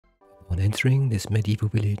On entering this medieval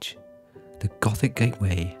village, the Gothic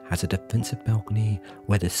gateway has a defensive balcony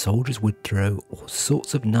where the soldiers would throw all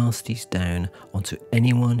sorts of nasties down onto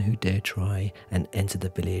anyone who dare try and enter the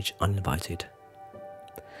village uninvited.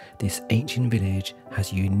 This ancient village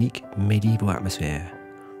has a unique medieval atmosphere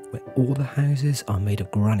where all the houses are made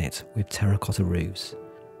of granite with terracotta roofs.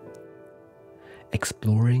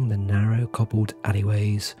 Exploring the narrow cobbled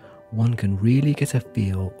alleyways, one can really get a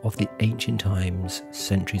feel of the ancient times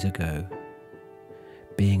centuries ago.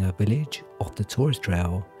 Being a village off the tourist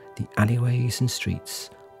trail, the alleyways and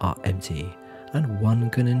streets are empty and one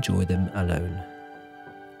can enjoy them alone.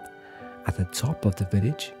 At the top of the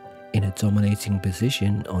village, in a dominating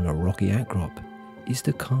position on a rocky outcrop, is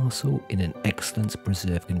the castle in an excellent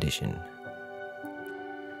preserved condition.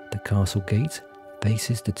 The castle gate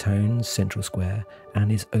faces the town's central square and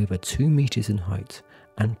is over 2 meters in height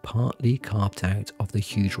and partly carved out of the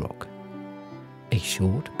huge rock. A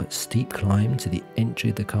short but steep climb to the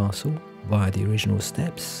entry of the castle via the original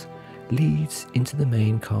steps leads into the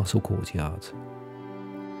main castle courtyard.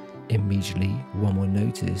 Immediately one will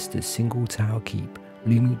notice the single tower keep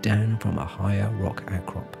looming down from a higher rock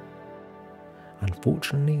outcrop.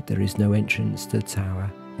 Unfortunately, there is no entrance to the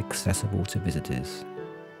tower accessible to visitors.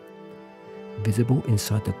 Visible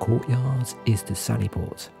inside the courtyards is the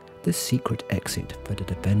sallyport, the secret exit for the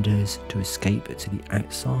defenders to escape to the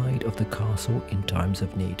outside of the castle in times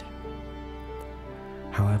of need.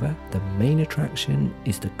 However, the main attraction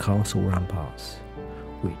is the castle ramparts,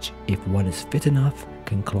 which, if one is fit enough,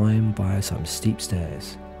 can climb via some steep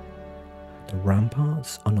stairs. The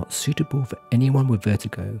ramparts are not suitable for anyone with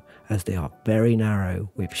vertigo as they are very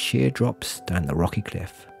narrow with sheer drops down the rocky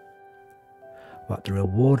cliff. But the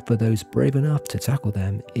reward for those brave enough to tackle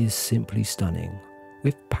them is simply stunning,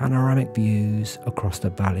 with panoramic views across the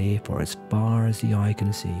valley for as far as the eye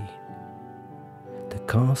can see. The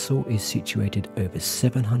castle is situated over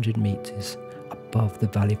 700 meters above the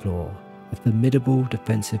valley floor, a formidable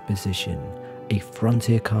defensive position, a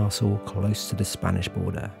frontier castle close to the Spanish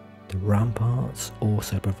border. The ramparts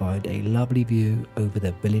also provide a lovely view over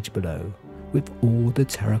the village below, with all the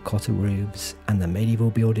terracotta roofs and the medieval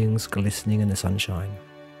buildings glistening in the sunshine.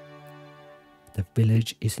 The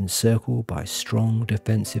village is encircled by strong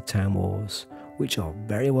defensive town walls, which are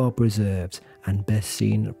very well preserved and best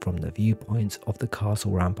seen from the viewpoint of the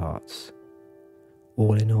castle ramparts.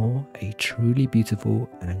 All in all, a truly beautiful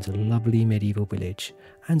and lovely medieval village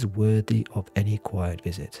and worthy of any quiet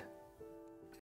visit.